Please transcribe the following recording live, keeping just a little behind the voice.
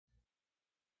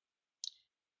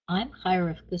I'm Chaya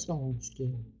Rivka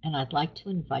Zwolinski, and I'd like to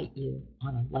invite you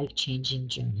on a life-changing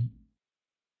journey.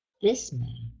 This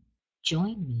May,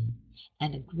 join me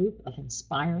and a group of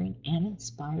inspiring and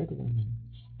inspired women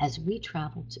as we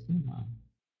travel to Uman,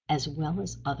 as well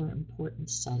as other important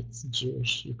sites in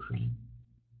Jewish Ukraine.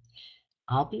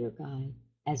 I'll be your guide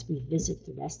as we visit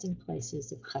the resting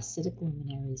places of Chassidic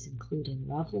luminaries, including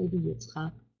Rav Levi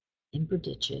Yitzchak in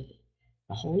Berditchev,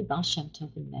 the Holy Baal Shem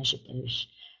Tov in Mezhibuzh,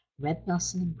 Reb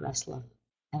Noson in Breslov,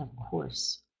 and of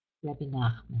course, Rebbe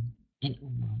Nachman in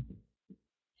Uman.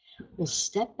 We'll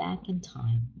step back in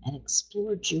time and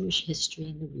explore Jewish history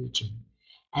in the region,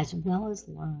 as well as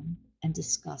learn and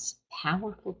discuss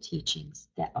powerful teachings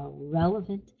that are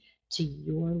relevant to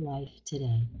your life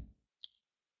today.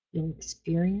 You'll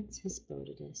experience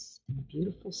hitbodedut in the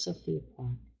beautiful Sofia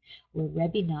Park, where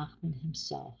Rebbe Nachman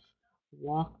himself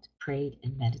walked, prayed,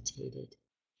 and meditated.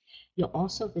 You'll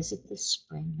also visit the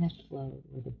spring that flowed,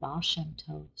 where the Baal Shem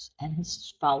Tovs and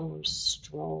his followers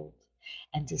strolled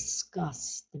and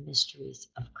discussed the mysteries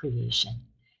of creation.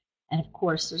 And of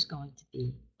course, there's going to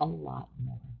be a lot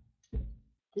more.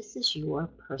 This is your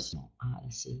personal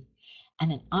odyssey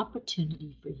and an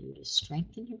opportunity for you to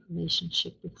strengthen your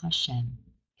relationship with Hashem,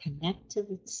 connect to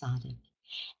the Tzaddik,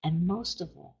 and most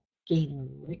of all, gain a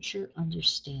richer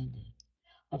understanding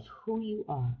of who you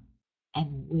are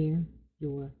and where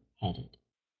you're headed.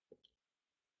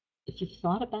 If you've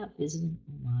thought about visiting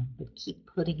Uman but keep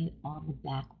putting it on the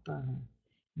back burner,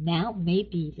 now may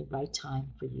be the right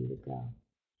time for you to go.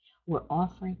 We're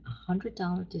offering a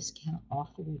 $100 discount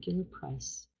off the regular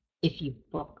price if you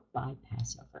book by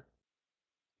Passover.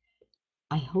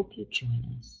 I hope you join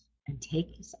us and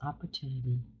take this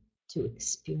opportunity to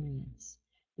experience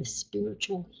the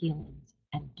spiritual healings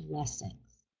and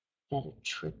blessings that a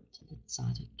trip to the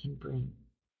Tzaddik can bring.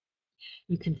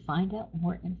 You can find out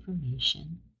more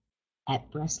information at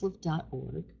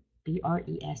breslov.org,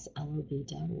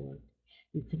 breslov.org.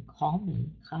 You can call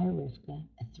me, Chaya Rivka,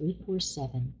 at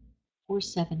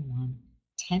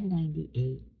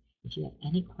 347-471-1098 if you have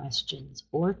any questions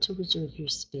or to reserve your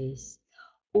space,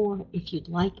 or if you'd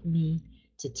like me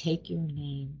to take your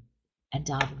name and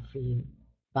daven for you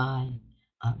by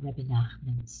Rebbe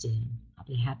Nachman soon. I'll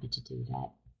be happy to do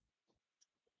that.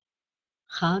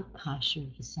 Chag Kasher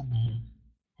V'Sameach.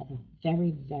 Have a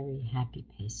very, very happy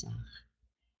Pesach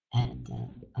and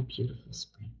a beautiful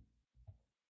spring.